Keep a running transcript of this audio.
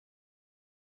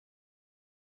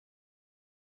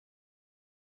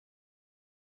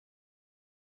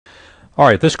All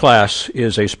right, this class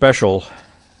is a special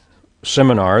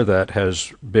seminar that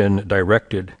has been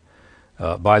directed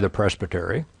by the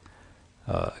Presbytery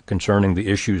concerning the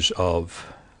issues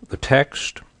of the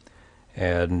text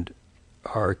and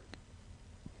our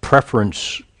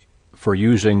preference for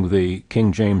using the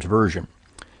King James Version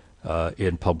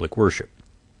in public worship.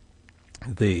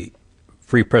 The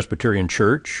Free Presbyterian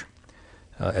Church,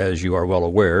 as you are well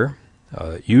aware,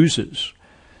 uses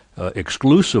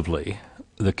exclusively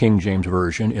the King James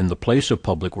Version in the place of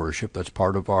public worship. That's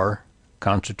part of our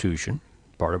Constitution,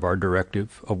 part of our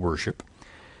directive of worship.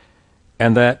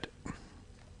 And that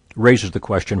raises the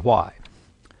question, why?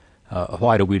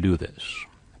 Why do we do this?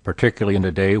 Particularly in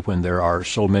a day when there are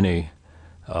so many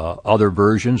other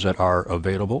versions that are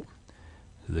available.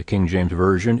 The King James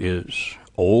Version is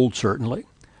old, certainly,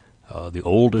 the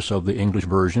oldest of the English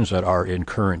versions that are in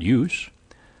current use.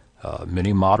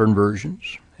 Many modern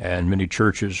versions and many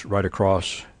churches right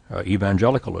across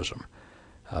evangelicalism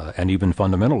and even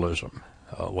fundamentalism,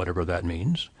 whatever that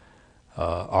means,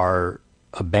 are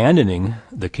abandoning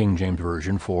the King James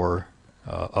Version for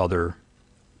other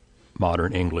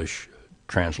modern English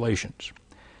translations.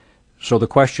 So the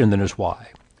question then is why?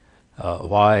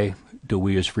 Why do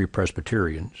we as Free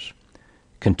Presbyterians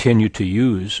continue to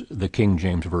use the King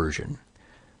James Version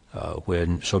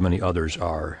when so many others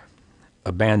are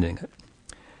abandoning it?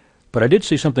 But I did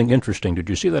see something interesting. Did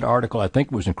you see that article? I think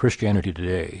it was in Christianity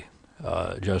Today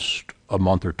just a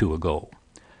month or two ago,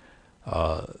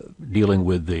 dealing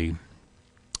with the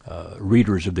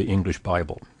readers of the English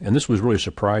Bible. And this was really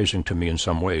surprising to me in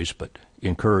some ways, but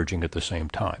encouraging at the same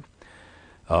time.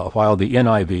 While the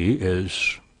NIV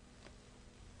is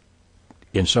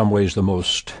in some ways the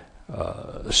most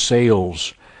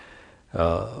sales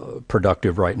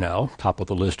productive right now, top of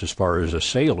the list as far as a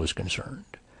sale is concerned,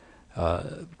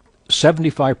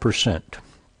 75%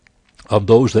 of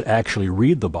those that actually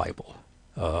read the Bible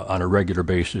on a regular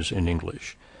basis in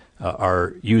English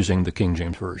are using the King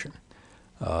James Version.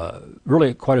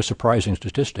 Really quite a surprising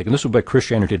statistic. And this was by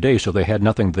Christianity Today, so they had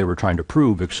nothing they were trying to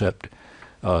prove except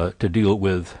to deal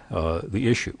with the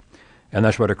issue. And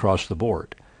that's right across the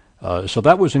board. So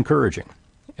that was encouraging.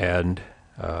 And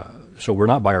so we're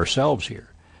not by ourselves here.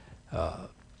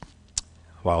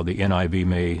 While the NIV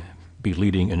may be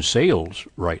leading in sales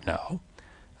right now,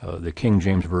 the King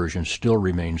James Version still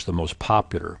remains the most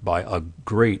popular by a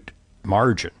great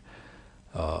margin,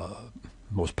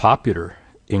 most popular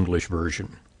English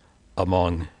version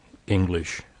among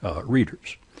English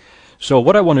readers. So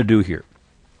what I want to do here,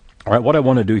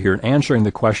 in answering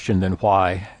the question then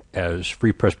why, as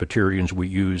Free Presbyterians, we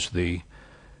use the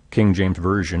King James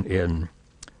Version in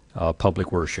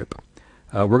public worship,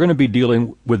 we're going to be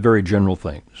dealing with very general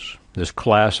things. This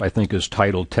class, I think, is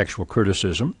titled Textual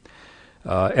Criticism,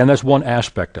 and that's one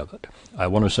aspect of it. I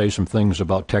want to say some things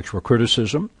about textual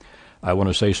criticism. I want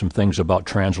to say some things about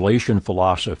translation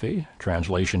philosophy,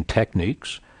 translation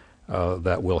techniques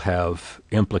that will have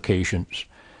implications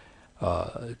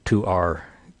to our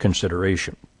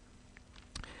consideration.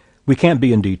 We can't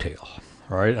be in detail,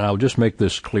 all right? And I'll just make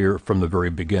this clear from the very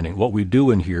beginning. What we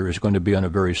do in here is going to be on a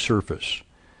very surface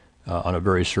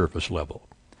level.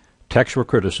 Textual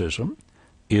criticism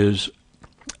is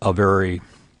a very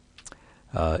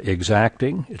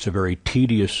exacting, it's a very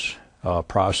tedious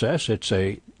process. It's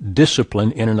a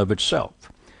discipline in and of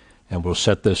itself. And we'll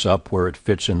set this up where it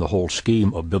fits in the whole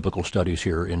scheme of biblical studies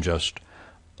here in just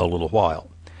a little while.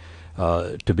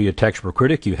 To be a textual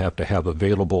critic, you have to have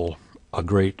available a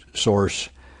great source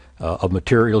of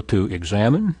material to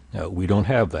examine. We don't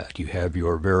have that. You have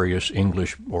your various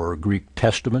English or Greek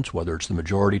testaments, whether it's the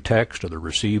majority text or the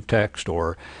received text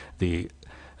or the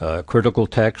critical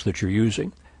text that you're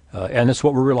using, and it's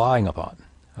what we're relying upon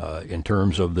in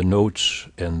terms of the notes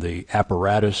and the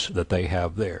apparatus that they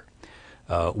have there.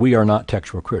 We are not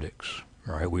textual critics,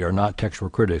 right? We are not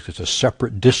textual critics. It's a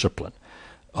separate discipline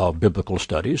of biblical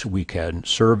studies. We can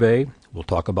survey. We'll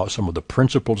talk about some of the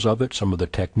principles of it, some of the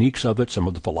techniques of it, some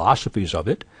of the philosophies of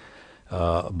it,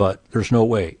 but there's no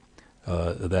way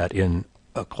that in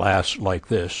a class like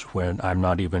this, when I'm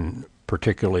not even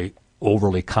particularly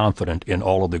overly confident in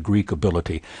all of the Greek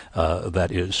ability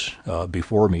that is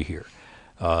before me here,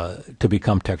 to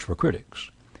become textual critics.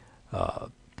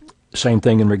 Same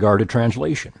thing in regard to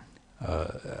translation.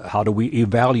 How do we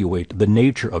evaluate the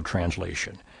nature of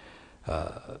translation?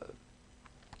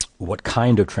 What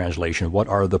kind of translation? What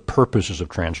are the purposes of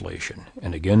translation?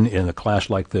 And again, in a class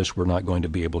like this, we're not going to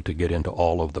be able to get into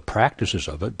all of the practices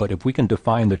of it, but if we can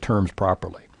define the terms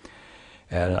properly,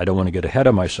 and I don't want to get ahead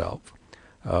of myself,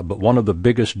 but one of the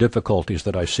biggest difficulties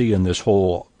that I see in this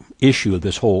whole issue,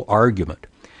 this whole argument,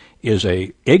 is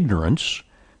a ignorance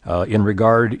in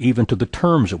regard even to the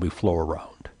terms that we flow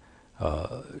around.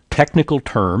 Technical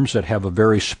terms that have a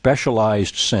very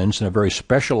specialized sense and a very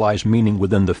specialized meaning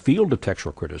within the field of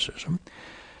textual criticism,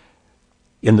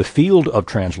 in the field of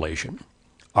translation,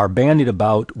 are bandied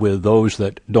about with those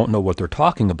that don't know what they're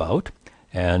talking about,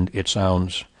 and it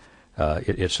sounds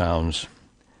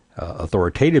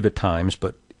authoritative at times,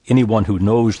 but anyone who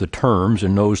knows the terms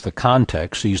and knows the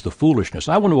context sees the foolishness.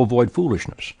 I want to avoid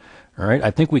foolishness. All right, I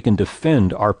think we can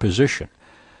defend our position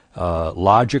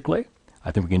logically.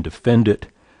 I think we can defend it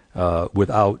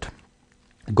without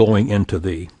going into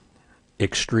the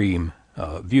extreme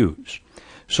views.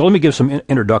 So let me give some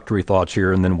introductory thoughts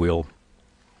here, and then we'll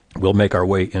make our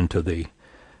way into the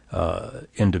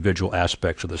individual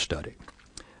aspects of the study.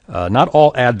 Not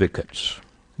all advocates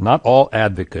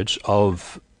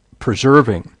of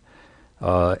preserving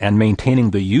and maintaining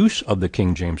the use of the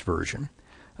King James Version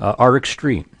are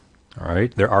extreme. All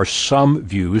right, there are some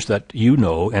views that you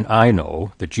know and I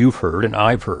know, that you've heard and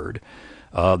I've heard,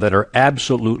 that are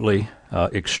absolutely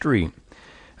extreme.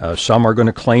 Some are going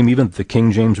to claim even that the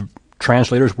King James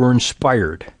translators were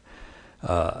inspired.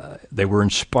 They were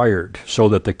inspired so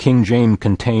that the King James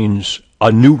contains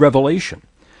a new revelation.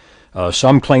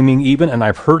 Some claiming even, and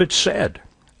I've heard it said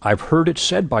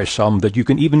by some, that you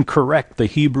can even correct the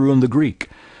Hebrew and the Greek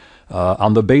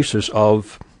on the basis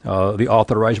of the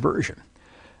authorized version.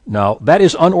 Now, that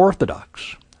is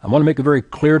unorthodox. I want to make it very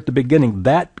clear at the beginning,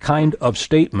 that kind of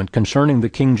statement concerning the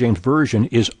King James Version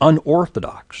is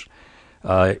unorthodox.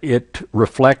 It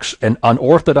reflects an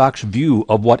unorthodox view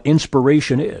of what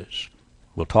inspiration is.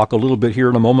 We'll talk a little bit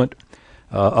here in a moment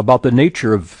about the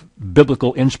nature of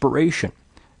biblical inspiration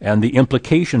and the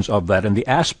implications of that and the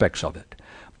aspects of it.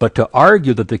 But to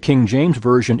argue that the King James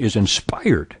Version is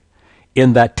inspired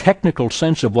in that technical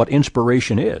sense of what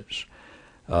inspiration is,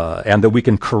 and that we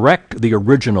can correct the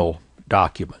original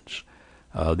documents,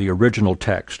 the original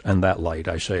text, and that light,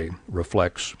 I say,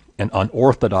 reflects an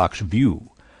unorthodox view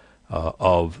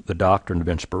of the doctrine of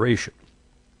inspiration.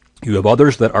 You have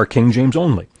others that are King James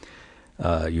only.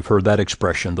 You've heard that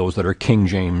expression, those that are King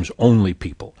James only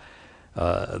people.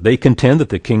 They contend that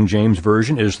the King James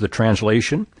Version is the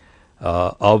translation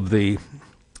of the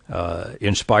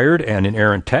inspired and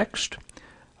inerrant text.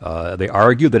 They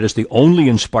argue that it's the only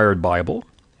inspired Bible,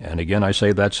 and again I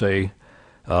say that's a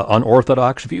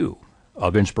unorthodox view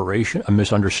of inspiration, a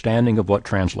misunderstanding of what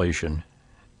translation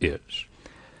is.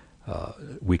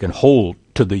 We can hold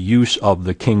to the use of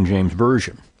the King James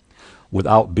Version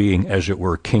without being, as it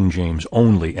were, King James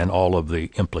only and all of the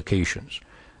implications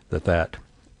that that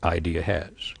idea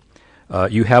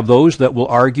has. You have those that will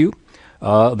argue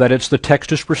that it's the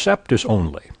Textus Receptus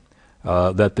only,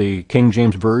 that the King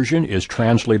James Version is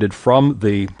translated from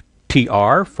the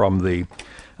TR, from the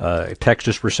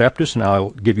Textus Receptus, and I'll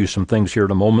give you some things here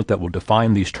in a moment that will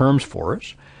define these terms for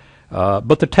us.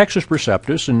 But the Textus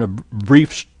Receptus, in a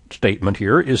brief statement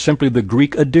here, is simply the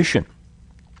Greek addition.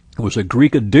 It was a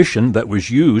Greek addition that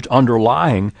was used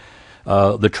underlying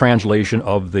the translation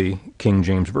of the King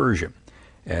James Version.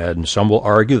 And some will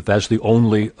argue that that's the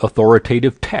only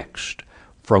authoritative text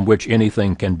from which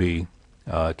anything can be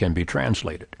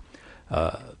translated.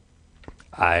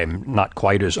 I'm not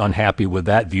quite as unhappy with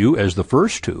that view as the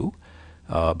first two,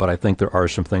 but I think there are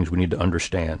some things we need to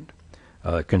understand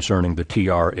concerning the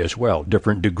TR as well,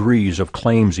 different degrees of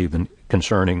claims even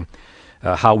concerning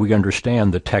how we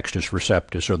understand the Textus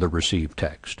Receptus or the received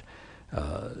text.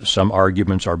 Some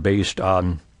arguments are based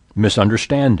on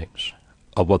misunderstandings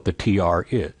of what the TR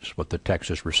is, what the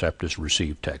Textus Receptus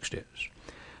received text is.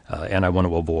 And I want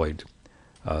to avoid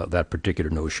that particular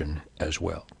notion as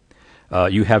well.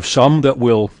 You have some that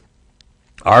will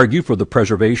argue for the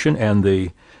preservation and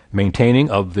the maintaining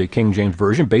of the King James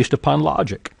Version based upon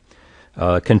logic,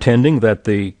 contending that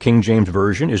the King James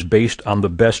Version is based on the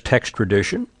best text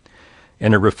tradition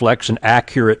and it reflects an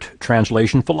accurate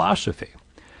translation philosophy.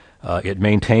 It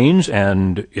maintains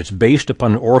and it's based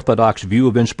upon an orthodox view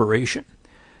of inspiration.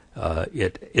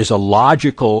 It is a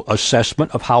logical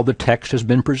assessment of how the text has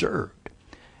been preserved.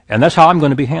 And that's how I'm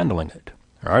going to be handling it.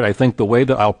 All right, I think the way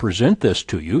that I'll present this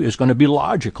to you is going to be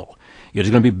logical. It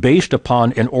is going to be based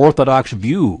upon an orthodox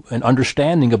view, an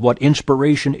understanding of what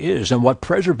inspiration is and what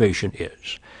preservation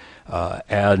is.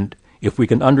 And if we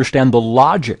can understand the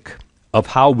logic of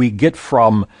how we get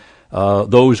from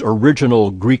those original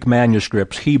Greek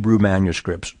manuscripts, Hebrew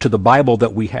manuscripts, to the Bible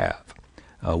that we have,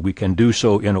 we can do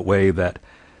so in a way that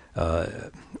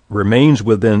remains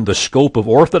within the scope of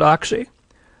orthodoxy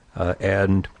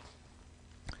and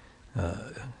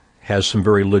has some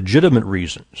very legitimate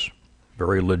reasons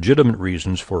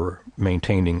for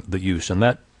maintaining the use. And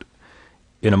that,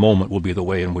 in a moment, will be the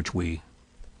way in which we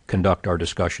conduct our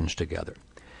discussions together.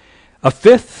 A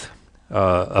fifth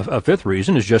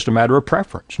reason is just a matter of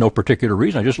preference. No particular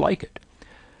reason. I just like it.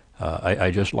 I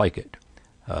just like it.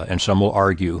 And some will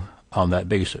argue on that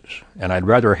basis. And I'd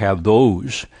rather have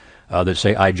those that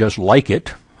say, I just like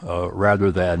it,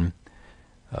 rather than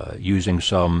using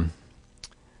some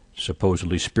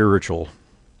supposedly spiritual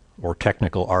or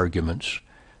technical arguments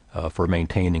for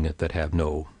maintaining it that have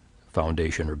no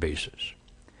foundation or basis.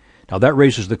 Now that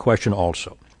raises the question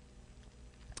also,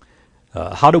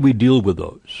 how do we deal with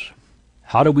those?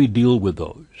 How do we deal with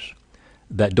those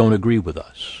that don't agree with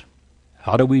us?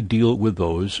 How do we deal with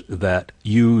those that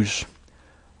use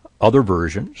other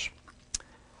versions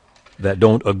that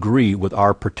don't agree with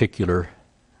our particular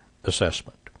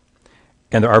assessment?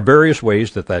 And there are various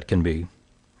ways that that can be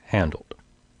handled.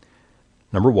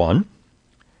 Number one,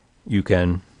 you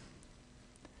can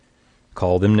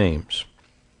call them names.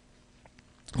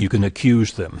 You can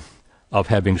accuse them of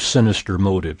having sinister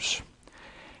motives.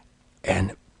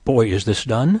 And boy, is this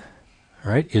done?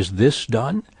 All right? Is this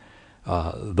done?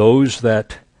 Those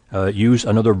that use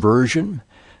another version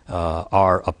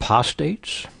are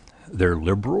apostates. They're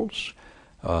liberals.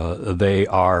 They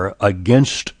are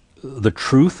against the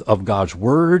truth of God's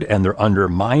word, and they're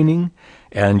undermining,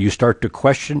 and you start to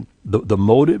question the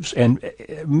motives, and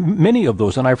many of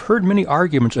those, and I've heard many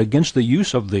arguments against the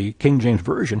use of the King James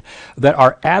Version that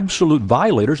are absolute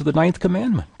violators of the Ninth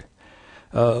Commandment.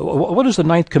 What does the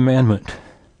Ninth Commandment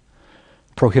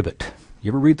prohibit?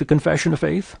 You ever read the Confession of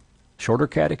Faith? Shorter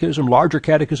catechism, larger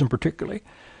catechism particularly,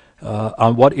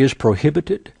 on what is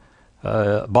prohibited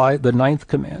by the Ninth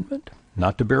Commandment?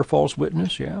 Not to bear false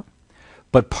witness, yeah.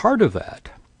 But part of that,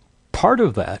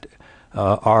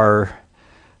 our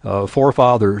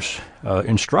forefathers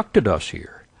instructed us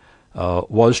here,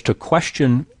 was to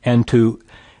question and to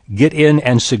get in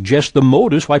and suggest the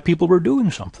motives why people were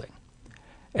doing something.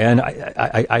 And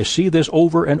I see this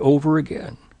over and over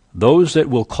again. Those that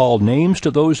will call names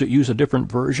to those that use a different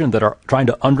version, that are trying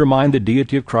to undermine the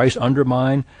deity of Christ,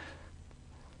 undermine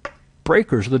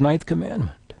breakers of the Ninth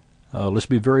Commandment. Let's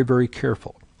be very, very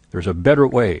careful. There's a better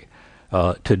way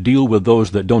to deal with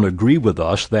those that don't agree with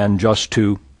us than just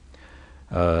to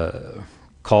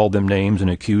call them names and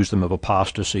accuse them of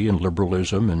apostasy and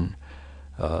liberalism and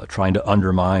trying to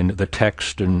undermine the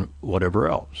text and whatever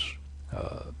else.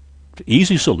 It's an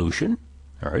easy solution.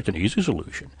 All right, it's an easy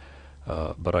solution.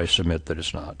 But I submit that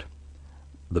it's not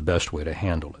the best way to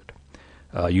handle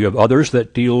it. You have others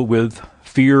that deal with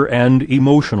fear and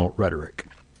emotional rhetoric.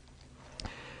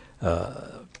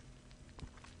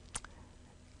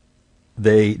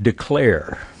 They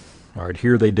declare, all right,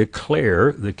 here they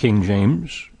declare the King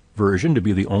James Version to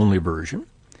be the only version.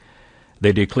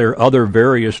 They declare other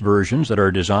various versions that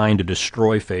are designed to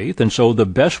destroy faith, and so the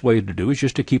best way to do is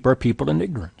just to keep our people in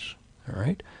ignorance, all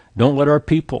right? Don't let our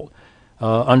people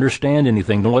understand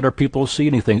anything. Don't let our people see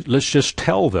anything. Let's just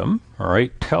tell them, all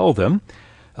right, tell them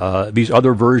these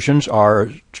other versions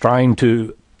are trying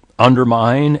to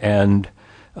undermine and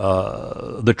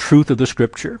the truth of the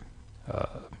Scripture.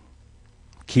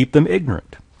 Keep them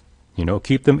ignorant.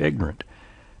 Keep them ignorant.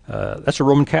 That's a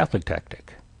Roman Catholic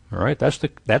tactic. All right, that's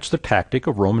the tactic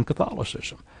of Roman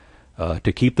Catholicism.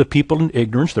 To keep the people in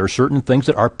ignorance. There are certain things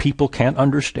that our people can't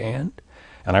understand.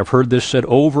 And I've heard this said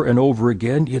over and over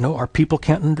again, our people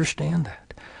can't understand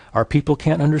that. Our people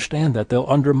can't understand that. They'll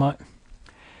undermine.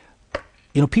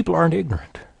 People aren't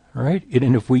ignorant, right?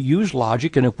 And if we use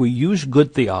logic and if we use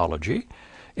good theology,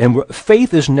 and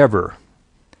faith is never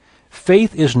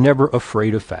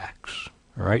afraid of facts,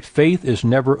 all right? Faith is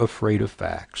never afraid of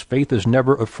facts. Faith is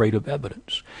never afraid of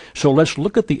evidence. So let's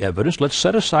look at the evidence. Let's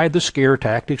set aside the scare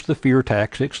tactics, the fear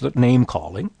tactics, the name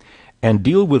calling, and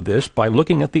deal with this by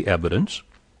looking at the evidence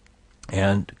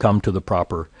and come to the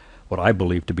proper, what I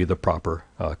believe to be the proper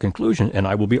conclusion. And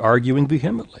I will be arguing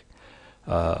vehemently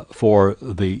for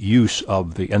the use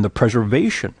of and the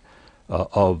preservation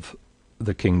of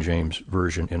the King James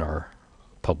Version in our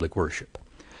public worship.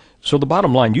 So the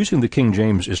bottom line, using the King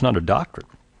James is not a doctrine.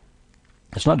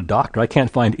 It's not a doctrine. I can't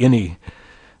find any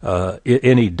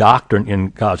doctrine in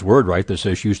God's Word, right, that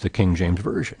says use the King James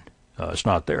Version. It's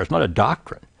not there. It's not a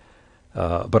doctrine.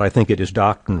 But I think it is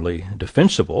doctrinally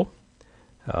defensible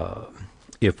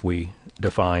if we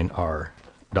define our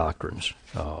doctrines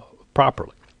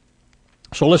properly.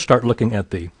 So let's start looking at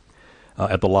the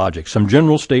logic. Some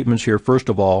general statements here, first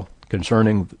of all,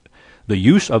 concerning the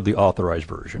use of the Authorized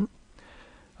Version,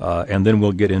 and then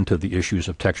we'll get into the issues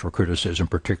of textual criticism,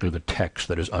 particularly the text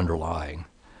that is underlying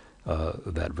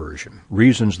that version.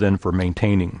 Reasons then for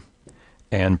maintaining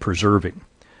and preserving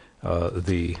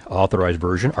the Authorized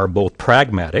Version are both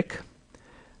pragmatic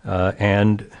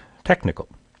and technical.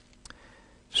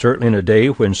 Certainly in a day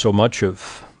when so much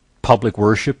of public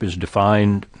worship is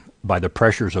defined by the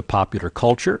pressures of popular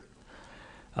culture,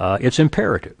 it's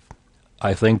imperative,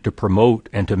 I think, to promote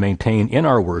and to maintain in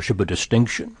our worship a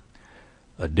distinction,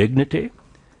 a dignity,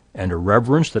 and a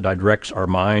reverence that directs our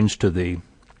minds to the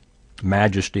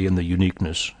majesty and the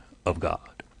uniqueness of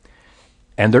God.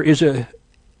 And there is a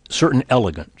certain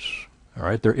elegance, all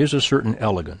right? There is a certain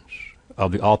elegance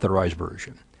of the Authorized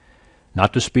Version.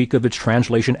 Not to speak of its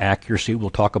translation accuracy, we'll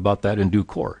talk about that in due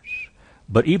course.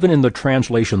 But even in the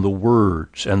translation, the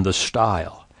words and the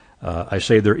style, I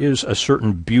say there is a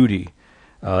certain beauty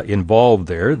involved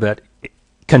there that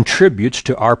contributes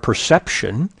to our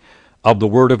perception of the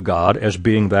Word of God as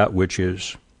being that which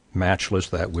is matchless,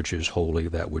 that which is holy,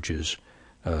 that which is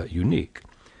unique.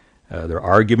 There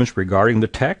are arguments regarding the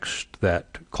text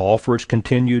that call for its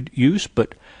continued use,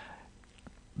 but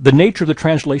the nature of the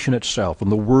translation itself and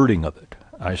the wording of it,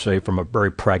 I say from a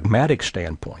very pragmatic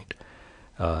standpoint,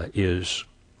 is,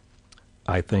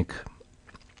 I think,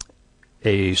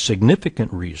 a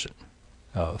significant reason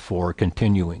for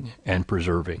continuing and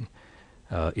preserving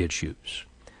its use.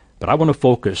 But I want to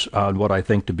focus on what I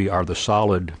think to be are the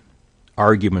solid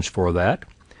arguments for that.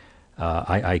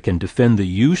 I can defend the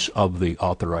use of the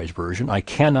Authorized Version. I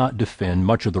cannot defend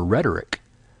much of the rhetoric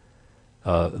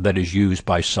that is used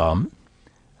by some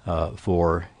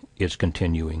for its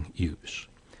continuing use.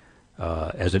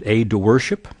 As an aid to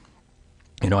worship,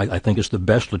 I think it's the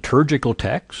best liturgical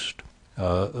text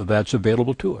that's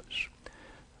available to us.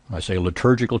 When I say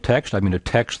liturgical text, I mean a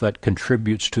text that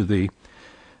contributes to the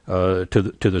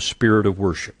spirit of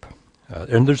worship.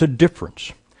 And there's a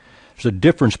difference. There's a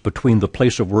difference between the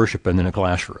place of worship and in a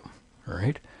classroom. All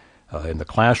right? In the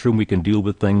classroom, we can deal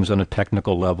with things on a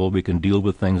technical level. We can deal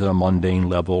with things on a mundane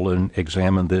level and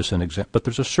examine this and but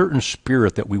there's a certain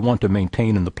spirit that we want to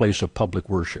maintain in the place of public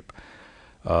worship.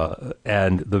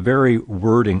 And the very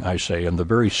wording, I say, and the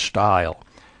very style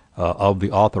of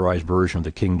the Authorized Version of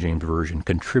the King James Version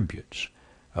contributes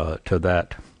to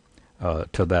that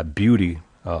beauty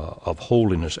of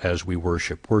holiness as we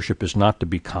worship. Worship is not to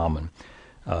be common,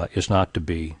 is not to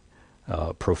be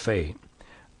profane.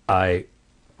 I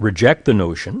do reject the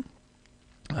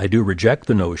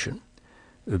notion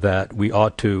that we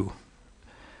ought to,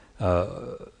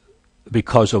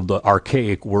 because of the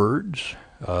archaic words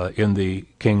in the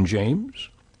King James,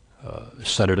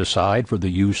 set it aside for the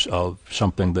use of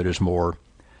something that is more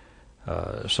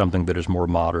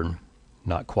modern,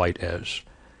 not quite as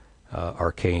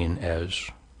arcane as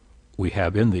we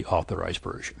have in the Authorized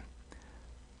Version.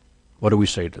 What do we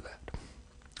say to that?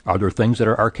 Are there things that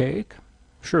are archaic?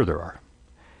 Sure there are.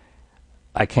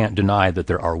 I can't deny that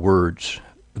there are words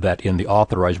that in the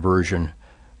Authorized Version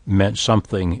meant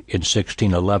something in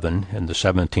 1611 in the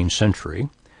 17th century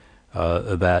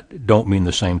that don't mean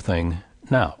the same thing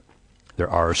now. There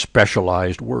are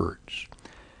specialized words.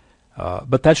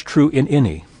 But that's true in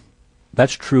any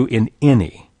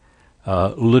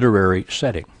literary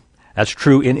setting. That's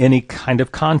true in any kind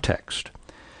of context.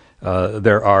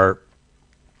 There are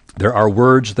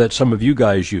words that some of you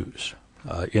guys use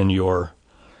in your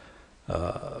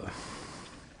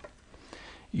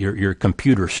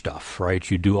computer stuff, right?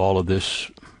 You do all of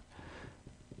this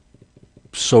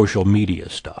social media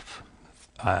stuff.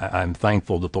 I'm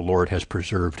thankful that the Lord has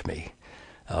preserved me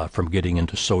from getting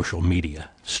into social media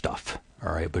stuff,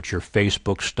 all right? But your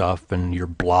Facebook stuff and your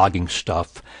blogging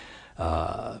stuff,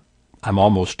 I'm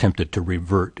almost tempted to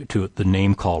revert to the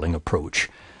name-calling approach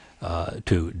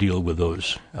to deal with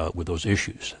those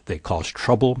issues. They cause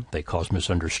trouble, they cause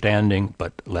misunderstanding,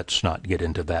 but let's not get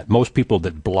into that. Most people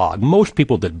that blog,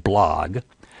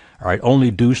 all right, only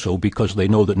do so because they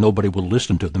know that nobody will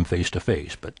listen to them face to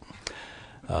face. But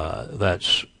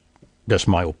that's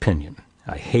my opinion.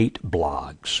 I hate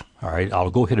blogs. All right, I'll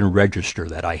go ahead and register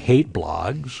that. I hate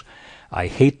blogs. I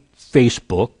hate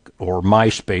Facebook or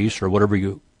MySpace or whatever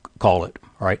you call it.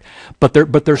 All right, but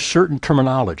there's certain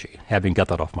terminology. Having got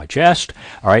that off my chest,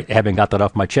 all right, there's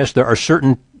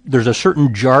a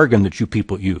certain jargon that you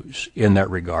people use in that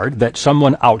regard that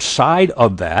someone outside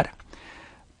of that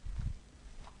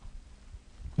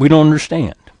we don't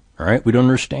understand. All right, we don't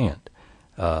understand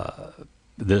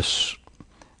this.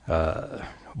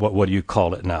 What do you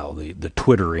call it now? The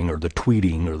twittering or the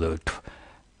tweeting or the.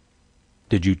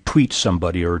 Did you tweet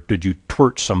somebody or did you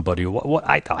twert somebody?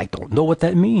 I don't know what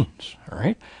that means. All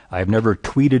right, I have never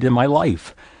tweeted in my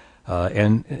life,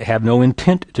 and have no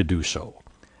intent to do so.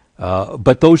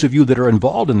 But those of you that are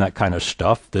involved in that kind of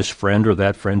stuff, this friend or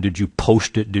that friend, did you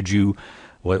post it? Did you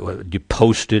you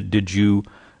post it? Did you?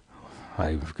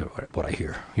 What I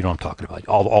hear, you know what I'm talking about,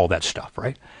 all that stuff,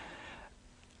 right?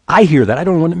 I hear that. I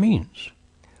don't know what it means.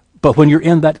 But when you're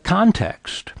in that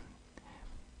context,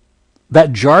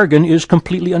 that jargon is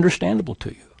completely understandable to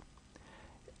you.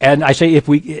 And I say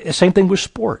same thing with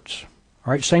sports.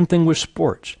 All right, same thing with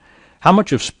sports. How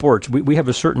much of sports, we have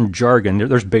a certain jargon.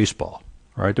 There's baseball,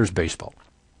 all right? There's baseball.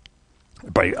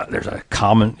 But there's a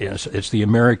common, it's the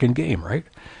American game, right?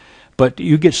 But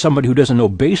you get somebody who doesn't know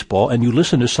baseball and you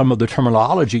listen to some of the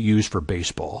terminology used for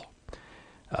baseball.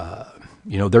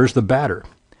 There's the batter.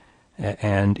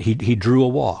 And he drew a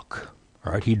walk,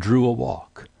 all right? He drew a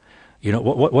walk.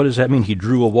 What does that mean? He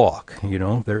drew a walk.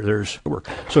 There's work.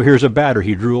 So here's a batter.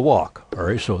 He drew a walk. All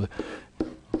right. So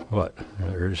what?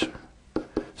 There's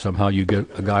somehow you get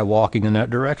a guy walking in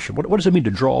that direction. What does it mean to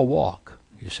draw a walk?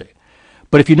 You see.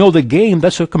 But if you know the game,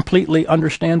 that's a completely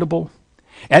understandable.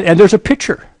 And there's a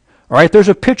pitcher. All right. There's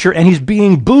a pitcher, and he's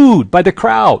being booed by the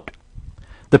crowd.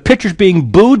 The pitcher's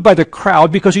being booed by the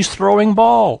crowd because he's throwing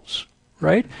balls.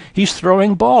 Right? He's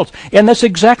throwing balls, and that's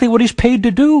exactly what he's paid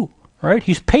to do. Right?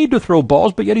 He's paid to throw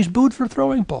balls, but yet he's booed for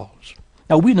throwing balls.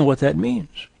 Now, we know what that means,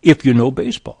 if you know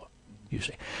baseball, you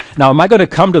see. Now, am I going to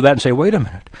come to that and say, wait a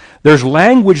minute, there's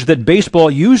language that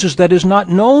baseball uses that is not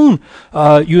known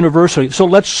universally, so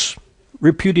let's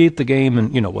repudiate the game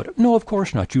and, what? No, of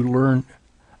course not. You learn.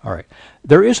 All right.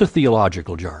 There is a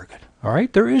theological jargon. All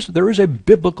right? There is a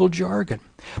biblical jargon.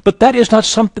 But that is not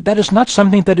something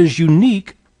that is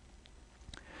unique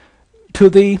to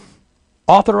the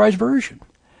authorized version.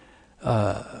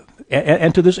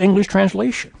 And to this English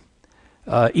translation,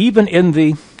 even in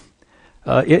the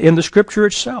Scripture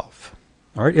itself.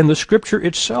 All right, in the Scripture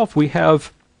itself, we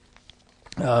have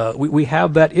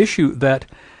that issue that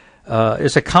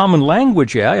it's a common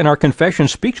language. Yeah, and our confession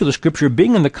speaks of the Scripture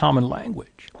being in the common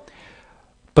language.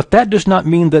 But that does not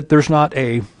mean that there's not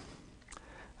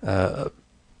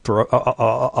for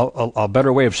a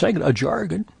better way of saying it, a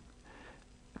jargon.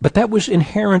 But that was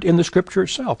inherent in the Scripture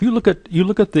itself. You look at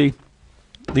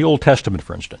the Old Testament,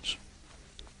 for instance.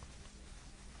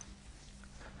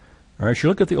 All right, you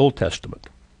look at the Old Testament.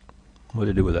 What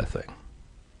did it do with that thing?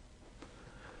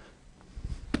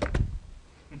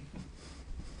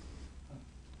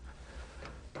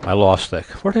 I lost that.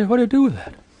 What did it do with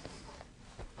that?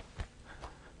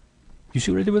 You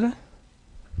see what it did with that?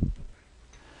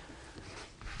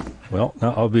 Well,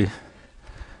 now I'll be...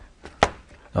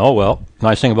 Oh, well,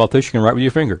 nice thing about this, you can write with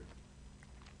your finger.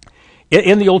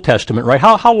 In the Old Testament, right,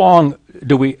 how long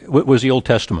was the Old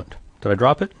Testament? Did I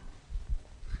drop it?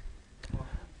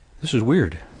 This is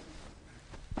weird.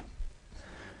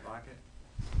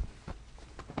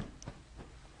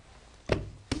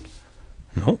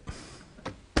 No.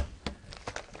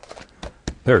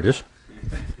 There it is.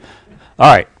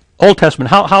 All right, Old Testament.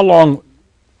 How long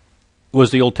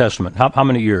was the Old Testament? How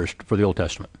many years for the Old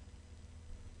Testament?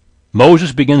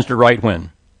 Moses begins to write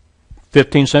when?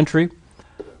 15th century?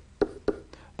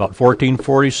 About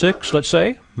 1446, let's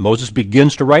say. Moses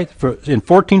begins to write in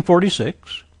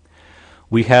 1446.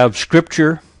 We have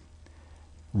Scripture,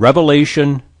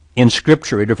 revelation,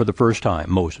 inscripturated for the first time,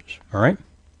 Moses. All right?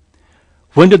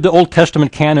 When did the Old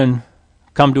Testament canon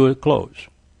come to a close?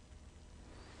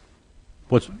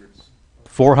 What's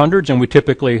 400s? And we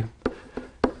typically,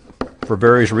 for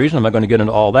various reasons, I'm not going to get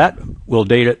into all that, we'll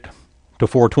date it to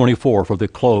 424 for the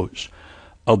close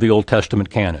of the Old Testament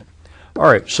canon. All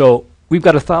right, so we've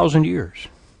got 1,000 years.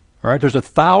 All right, there's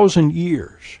 1,000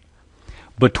 years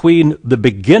between the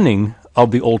beginning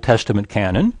of the Old Testament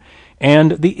canon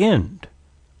and the end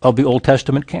of the Old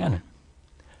Testament canon.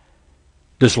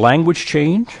 Does language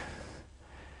change?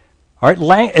 All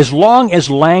right, as long as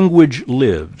language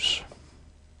lives,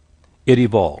 it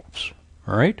evolves.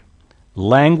 All right?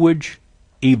 Language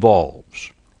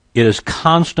evolves. It is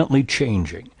constantly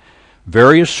changing.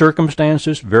 Various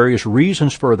circumstances, various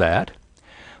reasons for that,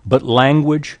 but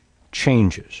language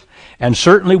changes. And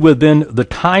certainly within the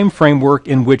time framework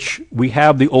in which we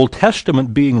have the Old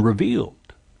Testament being revealed,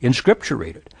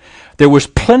 inscripturated, there was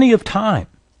plenty of time.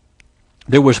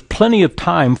 There was plenty of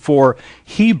time for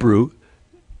Hebrew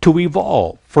to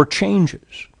evolve, for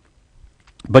changes.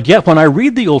 But yet when I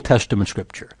read the Old Testament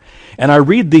Scripture, and I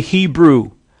read the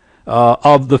Hebrew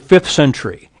of the 5th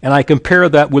century, and I compare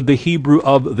that with the Hebrew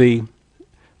of the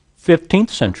 15th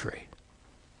century,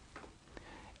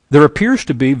 there appears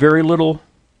to be very little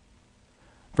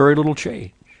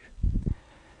change.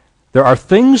 There are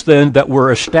things then that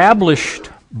were established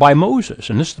by Moses,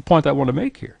 and this is the point I want to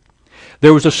make here.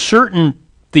 There was a certain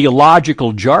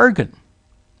theological jargon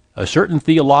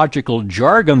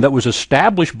that was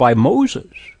established by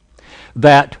Moses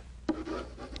that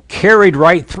carried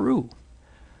right through.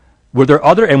 Were there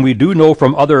other, and we do know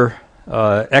from other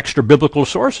extra biblical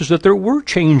sources that there were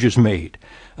changes made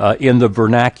in the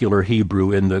vernacular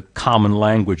Hebrew, in the common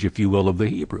language, if you will, of the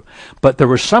Hebrew. But there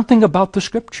was something about the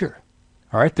Scripture.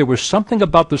 All right, there was something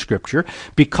about the Scripture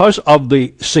because of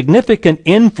the significant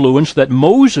influence that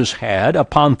Moses had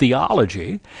upon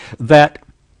theology that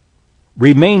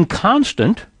remained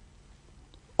constant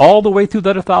all the way through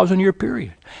that 1,000-year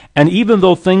period. And even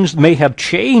though things may have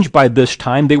changed by this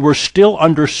time, they were still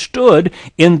understood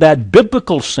in that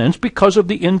biblical sense because of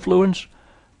the influence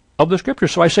of the Scripture.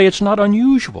 So I say it's not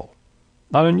unusual.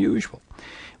 Not unusual.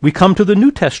 We come to the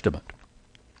New Testament.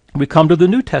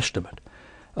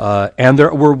 And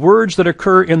there were words that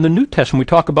occur in the New Testament. We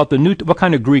talk about what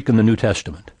kind of Greek in the New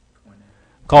Testament?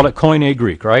 Call it Koine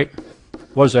Greek, right?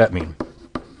 What does that mean?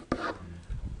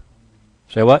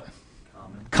 Say what?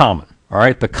 Common. All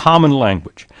right, the common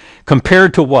language.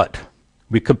 Compared to what?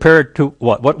 We compare it to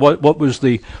what? What was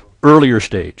the earlier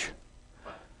stage?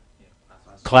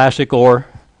 Classic or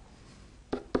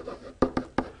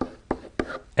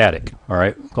Attic. All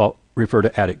right, refer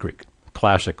to Attic Greek,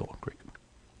 classical Greek.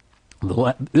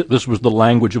 This was the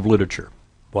language of literature,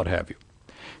 what have you.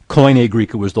 Koine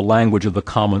Greek was the language of the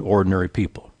common, ordinary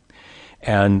people.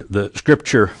 And the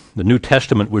Scripture, the New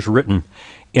Testament, was written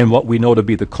in what we know to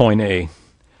be the Koine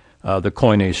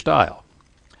style.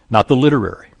 Not the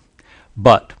literary,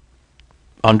 but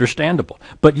understandable.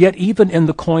 But yet even in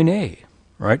the Koine,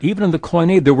 right, even in the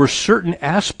Koine, there were certain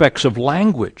aspects of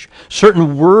language,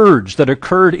 certain words that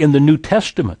occurred in the New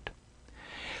Testament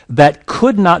that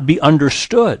could not be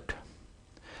understood.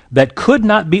 From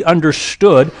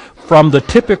the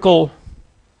typical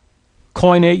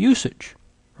Koine usage,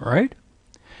 right?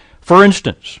 For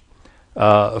instance,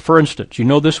 you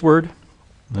know this word?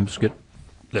 Let me just get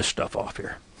this stuff off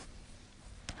here.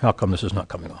 How come this is not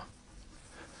coming off?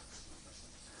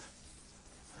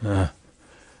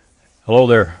 Hello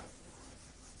there.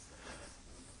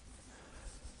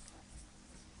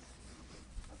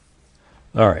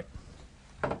 All right.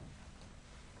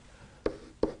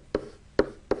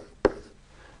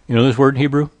 You know this word in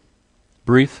Hebrew?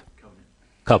 Breathe?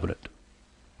 Covenant.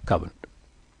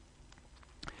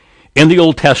 In the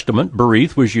Old Testament,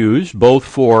 berith was used both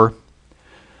for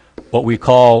what we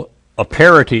call a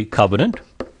parity covenant.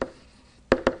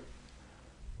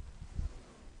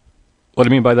 What do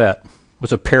you mean by that?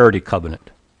 What's a parity covenant?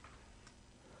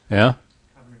 Yeah?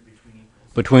 Covenant between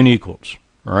equals. Between equals,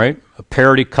 all right? A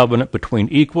parity covenant between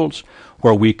equals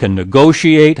where we can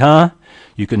negotiate,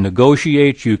 You can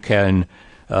negotiate, you can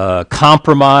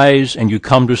compromise, and you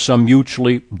come to some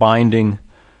mutually binding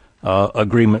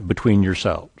agreement between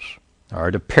yourselves. All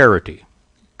right, a parity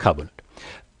covenant.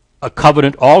 A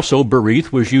covenant also,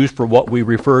 berith, was used for what we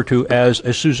refer to as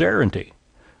a suzerainty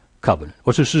covenant.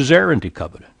 What's a suzerainty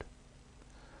covenant?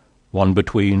 One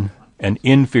between an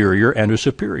inferior and a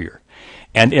superior.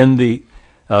 And in the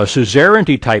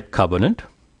suzerainty type covenant,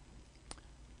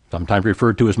 sometimes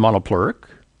referred to as monopluric,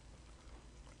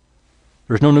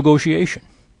 there's no negotiation.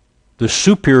 The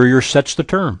superior sets the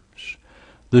terms.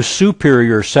 The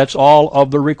superior sets all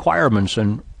of the requirements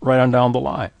and right on down the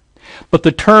line. But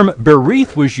the term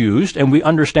berith was used, and we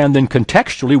understand then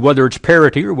contextually whether it's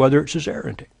parity or whether it's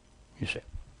suzerainty. You see.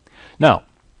 Now,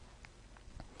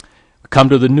 we come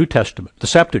to the New Testament, the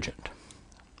Septuagint.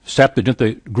 Septuagint,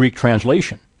 the Greek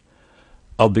translation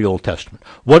of the Old Testament.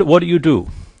 What do you do?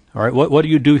 All right, what do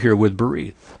you do here with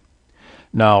berith?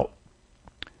 Now,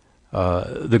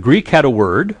 the Greek had a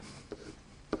word.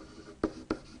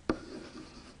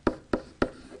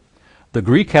 The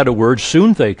Greek had a word,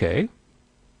 suntheke,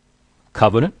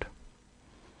 covenant,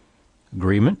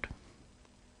 agreement.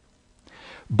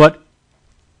 But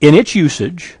in its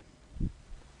usage,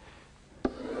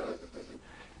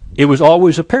 it was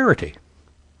always a parity.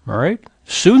 All right?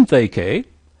 Suntheke,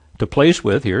 to place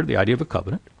with here, the idea of a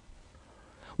covenant,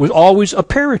 was always a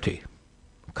parity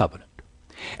covenant.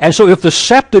 And so if the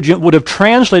Septuagint would have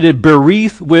translated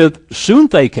berith with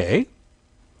suntheke,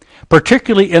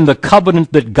 particularly in the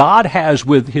covenant that God has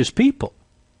with his people,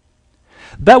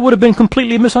 that would have been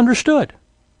completely misunderstood,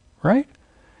 right?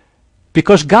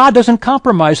 Because God doesn't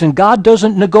compromise and God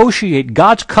doesn't negotiate.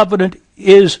 God's covenant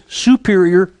is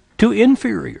superior to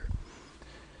inferior.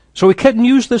 So he couldn't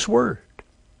use this word.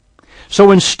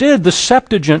 So instead, the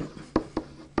Septuagint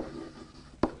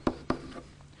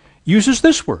uses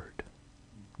this word,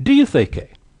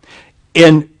 diatheke.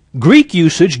 In Greek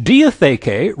usage,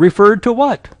 diatheke referred to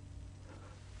what?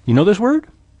 You know this word?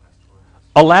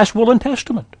 A last will and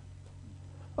testament.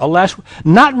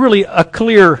 Not really a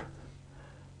clear,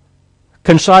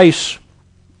 concise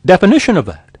definition of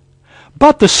that.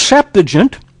 But the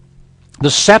Septuagint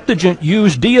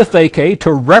used diatheke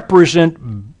to represent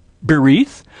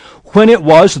berith, when it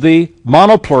was the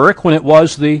monopluric, when it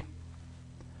was the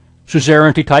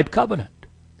suzerainty type covenant.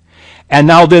 And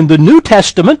now then the New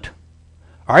Testament,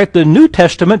 all right, the New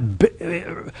Testament,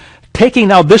 taking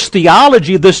now this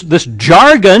theology, this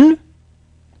jargon,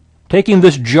 taking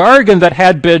this jargon that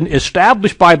had been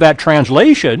established by that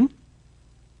translation,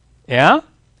 yeah?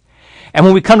 And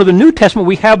when we come to the New Testament,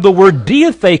 we have the word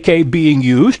diatheke being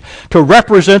used to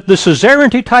represent the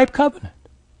suzerainty type covenant.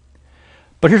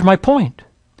 But here's my point.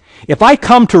 If I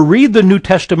come to read the New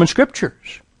Testament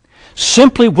scriptures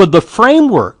simply with the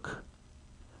framework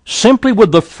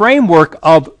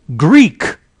of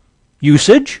Greek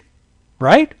usage,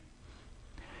 right?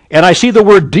 And I see the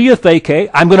word diatheke,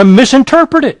 I'm going to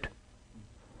misinterpret it.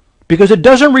 Because it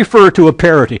doesn't refer to a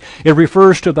parity. It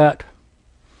refers to that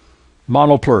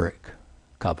monopluric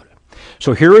covenant.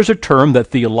 So here is a term that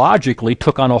theologically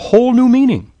took on a whole new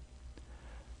meaning.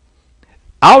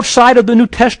 Outside of the New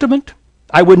Testament,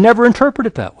 I would never interpret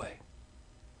it that way.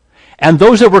 And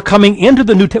those that were coming into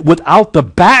the New Testament without the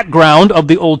background of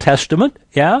the Old Testament,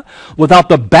 yeah, without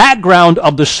the background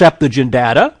of the Septuagint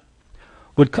data,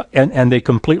 and they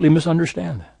completely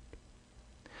misunderstand that.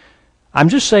 I'm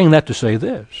just saying that to say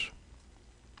this.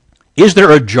 Is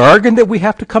there a jargon that we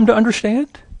have to come to understand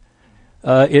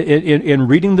in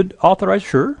reading the authorized?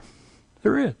 Sure,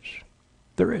 there is.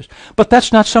 There is. But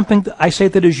that's not something that I say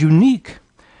that is unique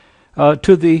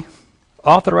to the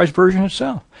authorized version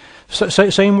itself.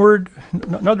 Same word,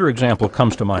 another example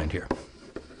comes to mind here.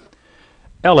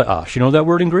 Eleos. You know that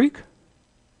word in Greek?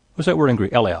 What's that word in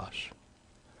Greek? Eleos.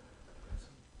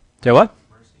 Say what?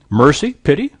 Mercy,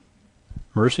 pity.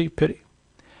 Mercy, pity.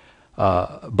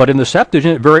 But in the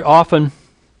Septuagint, it very often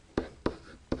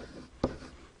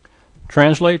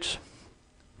translates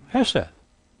hesed.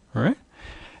 All right?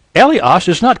 Eleos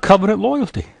is not covenant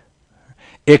loyalty.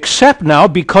 Except now,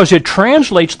 because it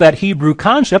translates that Hebrew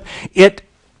concept, it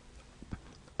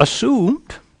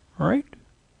assumed, right?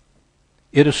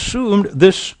 It assumed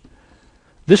this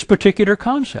particular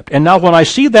concept. And now when I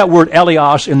see that word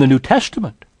eleos in the New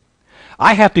Testament,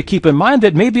 I have to keep in mind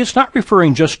that maybe it's not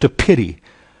referring just to pity,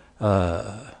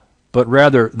 but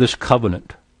rather this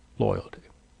covenant loyalty.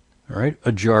 All right?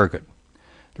 A jargon.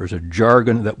 There's a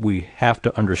jargon that we have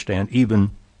to understand even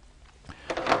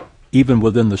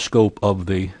within the scope of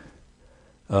the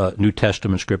New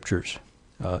Testament scriptures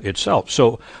itself.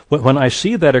 So when I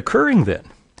see that occurring then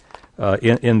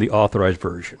in the authorized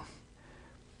version,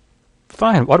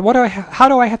 fine. How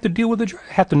do I have to deal with it?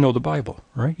 I have to know the Bible,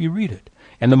 right? You read it.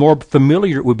 And the more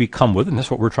familiar we become with it, and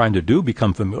that's what we're trying to do,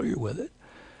 become familiar with it,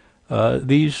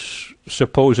 these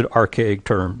supposed archaic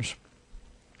terms,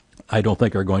 I don't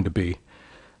think are going to be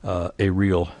a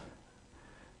real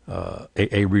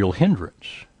hindrance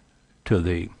to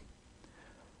the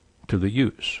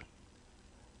use.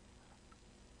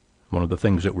 One of the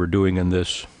things that we're doing in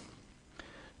this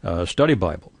study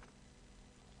Bible,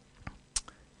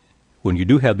 when you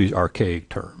do have these archaic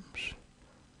terms,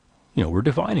 we're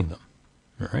defining them.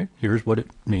 All right, here's what it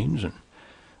means, and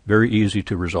very easy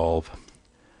to resolve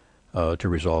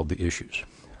the issues.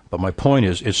 But my point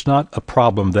is, it's not a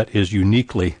problem that is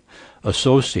uniquely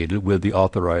associated with the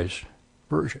authorized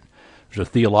version. There's a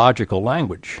theological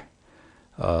language,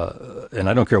 and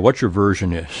I don't care what your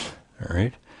version is. All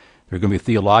right, there are going to be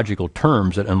theological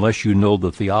terms that, unless you know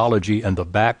the theology and the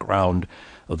background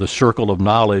of the circle of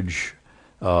knowledge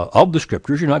of the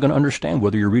scriptures, you're not going to understand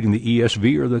whether you're reading the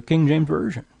ESV or the King James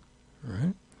Version.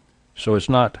 Right? So it's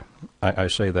not, I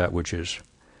say that, which is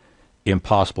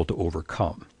impossible to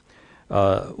overcome.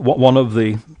 One of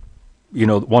the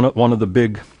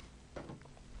big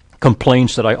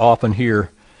complaints that I often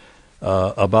hear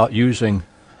about using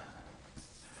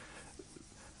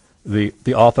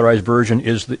the authorized version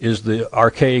is the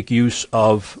archaic use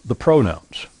of the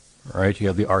pronouns. Right? You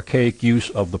have the archaic use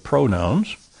of the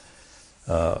pronouns,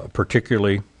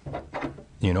 particularly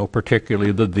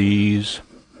the these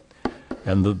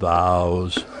and the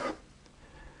thous.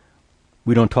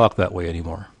 We don't talk that way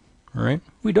anymore, right?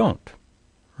 We don't,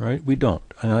 right? We don't.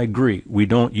 And I agree, we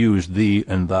don't use thee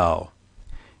and thou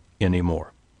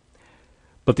anymore.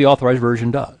 But the authorized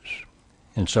version does,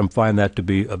 and some find that to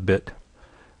be a bit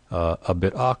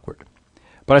awkward.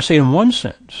 But I say in one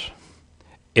sense,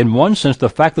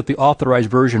 the fact that the authorized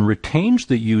version retains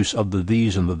the use of the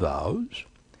these and the thous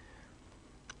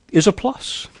is a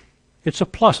plus. It's a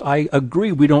plus. I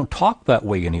agree, we don't talk that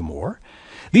way anymore.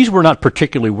 These were not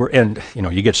particularly, and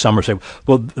you get some who say,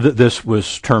 well, this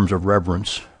was terms of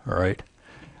reverence, all right?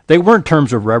 They weren't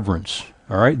terms of reverence,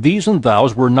 all right? These and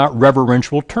thous were not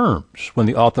reverential terms when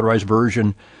the authorized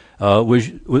version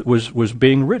was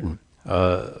being written.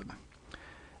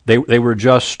 They were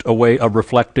just a way of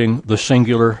reflecting the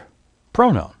singular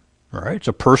pronoun. All right, it's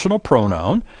a personal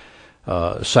pronoun,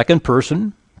 second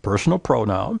person personal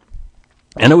pronoun,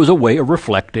 and it was a way of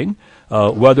reflecting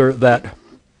whether that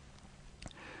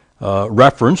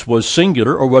reference was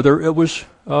singular or whether it was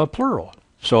plural.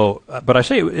 So, but I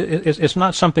say it's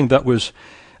not something that was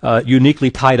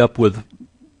uniquely tied up with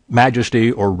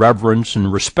majesty or reverence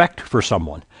and respect for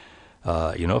someone.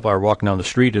 If I were walking down the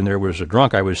street and there was a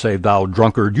drunk, I would say, "Thou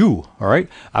drunkard, you." All right,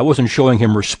 I wasn't showing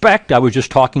him respect. I was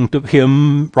just talking to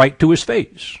him right to his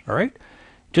face. All right,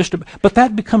 but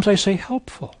that becomes, I say,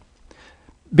 helpful,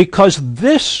 because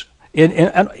this in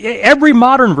every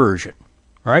modern version,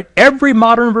 all right, every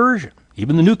modern version,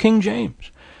 even the New King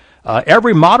James,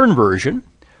 every modern version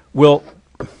will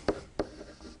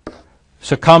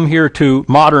succumb here to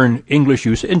modern English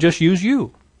use and just use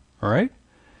you. All right.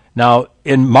 Now,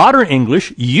 in modern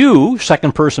English, you,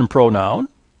 second person pronoun,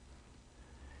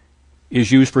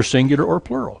 is used for singular or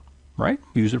plural, right?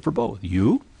 Use it for both.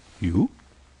 You,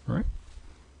 right?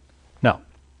 Now,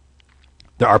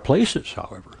 there are places,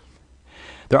 however.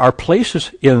 There are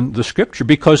places in the Scripture,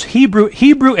 because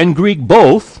Hebrew and Greek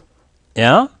both,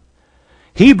 yeah?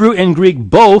 Hebrew and Greek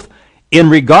both, in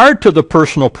regard to the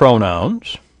personal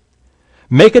pronouns,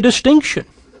 make a distinction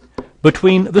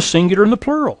between the singular and the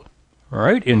plural. All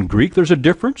right, in Greek there's a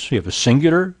difference. You have a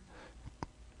singular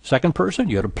second person,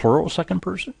 you have a plural second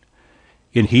person.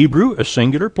 In Hebrew, a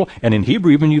singular, plural, and in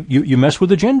Hebrew even you mess with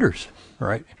the genders, all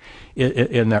right,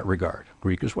 in that regard.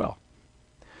 Greek as well.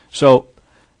 So,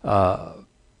 but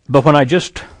when I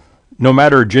just, no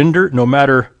matter gender, no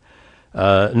matter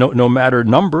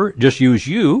number, just use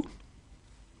you,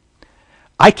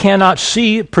 I cannot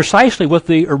see precisely what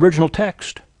the original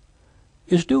text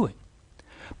is doing.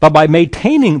 But by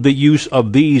maintaining the use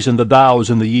of these and the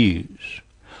thous and the yes,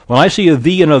 when I see a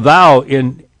thee and a thou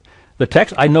in the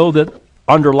text, I know that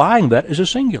underlying that is a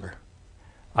singular.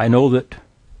 I know that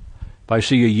if I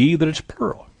see a ye, that it's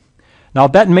plural. Now,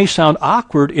 that may sound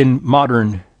awkward in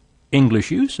modern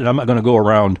English use, and I'm not going to go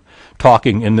around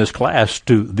talking in this class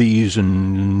to these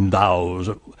and thous.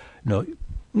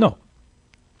 No.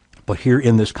 But here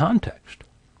in this context,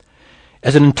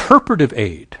 as an interpretive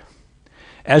aid,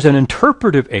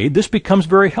 this becomes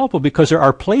very helpful, because there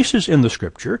are places in the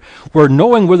Scripture where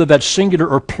knowing whether that's singular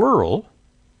or plural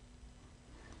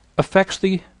affects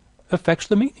the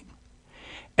meaning.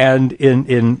 And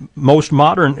in most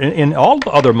modern, in all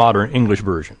the other modern English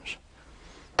versions,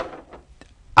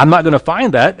 I'm not going to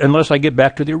find that unless I get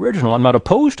back to the original. I'm not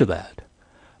opposed to that,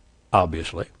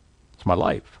 obviously. It's my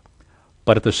life.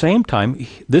 But at the same time,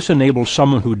 this enables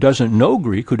someone who doesn't know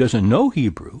Greek, who doesn't know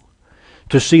Hebrew,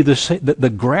 to see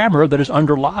the grammar that is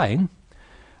underlying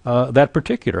that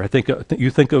particular. I think you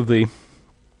think of the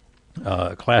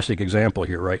classic example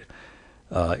here, right?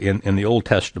 In the Old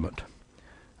Testament,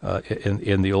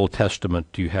 in the Old Testament,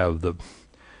 you have the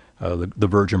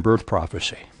virgin birth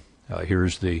prophecy.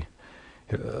 Here's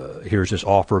this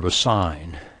offer of a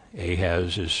sign.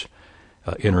 Ahaz is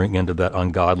entering into that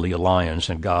ungodly alliance,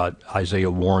 and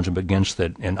Isaiah warns him against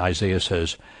it, and Isaiah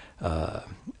says,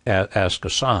 "Ask a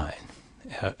sign."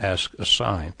 Ask a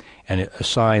sign, and a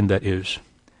sign that is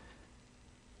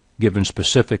given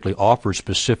specifically, offered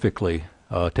specifically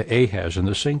to Ahaz in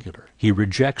the singular. He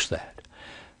rejects that.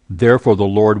 Therefore, the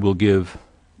Lord will give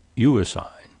you a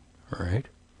sign. All right,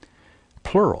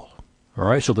 plural. All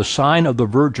right, so the sign of the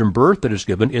virgin birth that is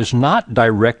given is not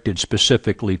directed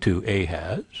specifically to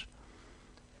Ahaz,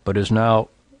 but is now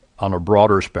on a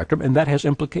broader spectrum, and that has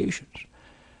implications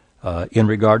in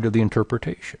regard to the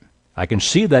interpretation. I can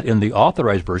see that in the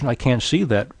Authorized Version. I can't see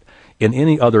that in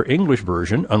any other English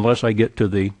version unless I get to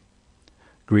the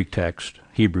Greek text,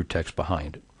 Hebrew text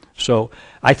behind it. So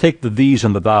I take the these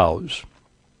and the thous.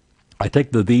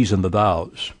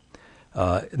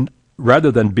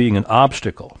 Rather than being an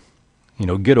obstacle,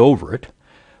 get over it,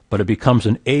 but it becomes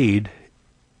an aid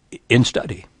in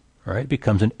study. Right? It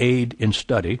becomes an aid in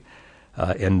study,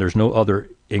 and there's no other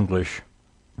English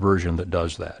version that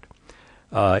does that.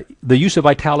 The use of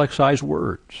italicized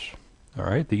words, all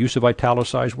right? The use of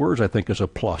italicized words, I think, is a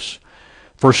plus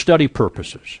for study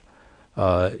purposes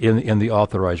in the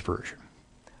Authorized Version.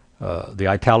 The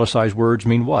italicized words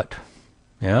mean what?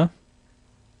 Yeah?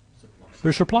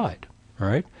 They're supplied, all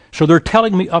right? So they're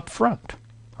telling me up front,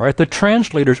 all right? The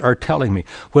translators are telling me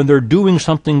when they're doing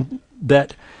something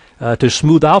that to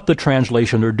smooth out the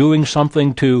translation, they're doing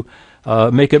something to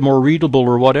make it more readable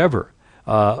or whatever.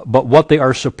 But what they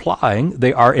are supplying,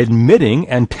 they are admitting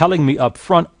and telling me up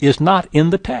front, is not in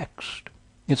the text.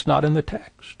 It's not in the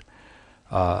text.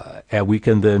 And we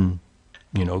can then,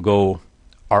 go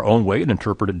our own way and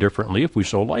interpret it differently if we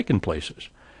so like in places.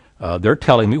 They're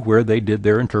telling me where they did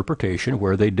their interpretation,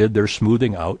 where they did their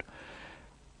smoothing out.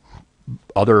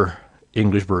 Other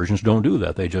English versions don't do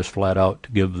that. They just flat out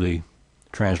give the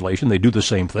translation. They do the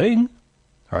same thing.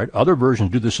 All right. Other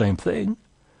versions do the same thing.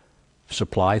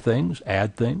 Supply things,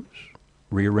 add things,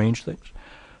 rearrange things.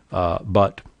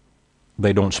 But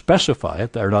they don't specify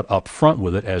it. They're not upfront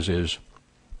with it, as is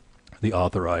the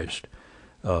authorized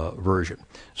version.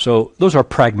 So those are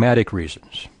pragmatic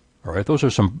reasons. All right. Those are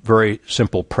some very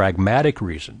simple pragmatic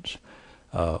reasons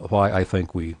why I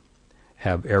think we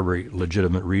have every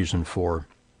legitimate reason for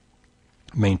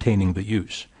maintaining the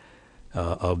use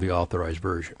of the authorized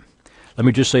version. Let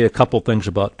me just say a couple things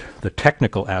about the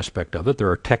technical aspect of it. There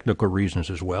are technical reasons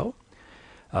as well,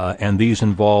 and these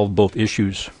involve both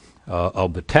issues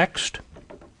of the text.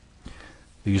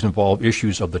 These involve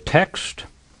issues of the text.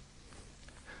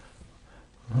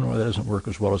 I don't know why that doesn't work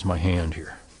as well as my hand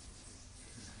here.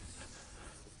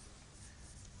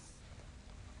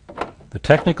 The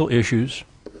technical issues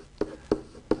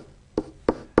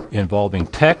involving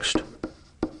text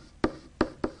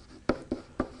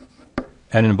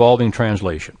and involving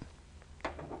translation.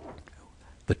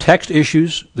 The text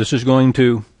issues, this is going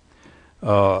to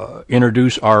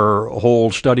introduce our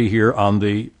whole study here on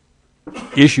the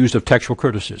issues of textual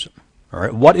criticism. All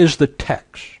right, what is the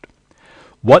text?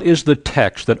 What is the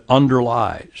text that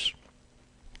underlies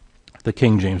the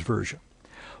King James Version?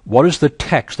 What is the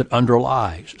text that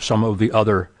underlies some of the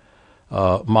other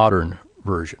modern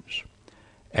versions?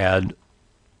 And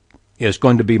it's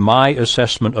going to be my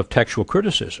assessment of textual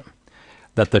criticism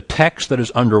that the text that is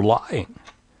underlying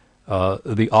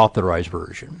the authorized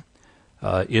version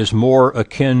is more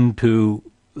akin to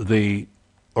the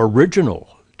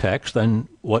original text than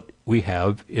what we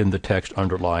have in the text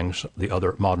underlying the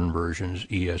other modern versions,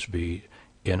 ESV,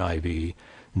 NIV,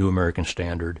 New American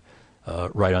Standard,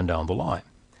 right on down the line.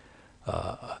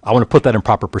 I want to put that in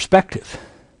proper perspective,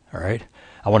 all right?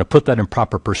 I want to put that in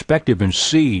proper perspective and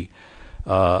see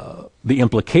the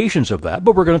implications of that,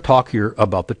 but we're going to talk here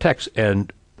about the text,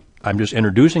 and I'm just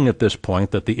introducing at this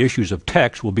point that the issues of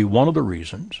text will be one of the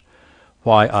reasons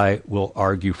why I will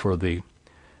argue for the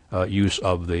use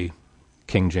of the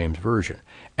King James Version.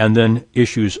 And then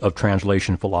issues of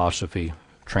translation philosophy,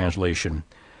 translation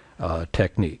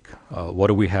technique. What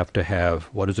do we have to have?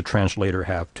 What does the translator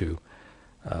have to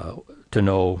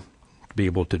know, to be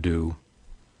able to do,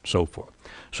 so forth.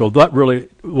 So that really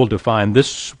will define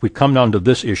this. We come down to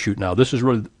this issue now. This is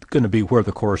really going to be where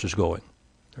the course is going,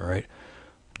 all right?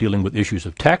 Dealing with issues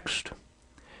of text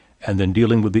and then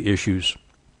dealing with the issues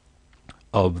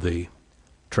of the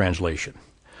translation.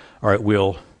 All right,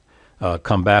 we'll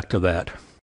come back to that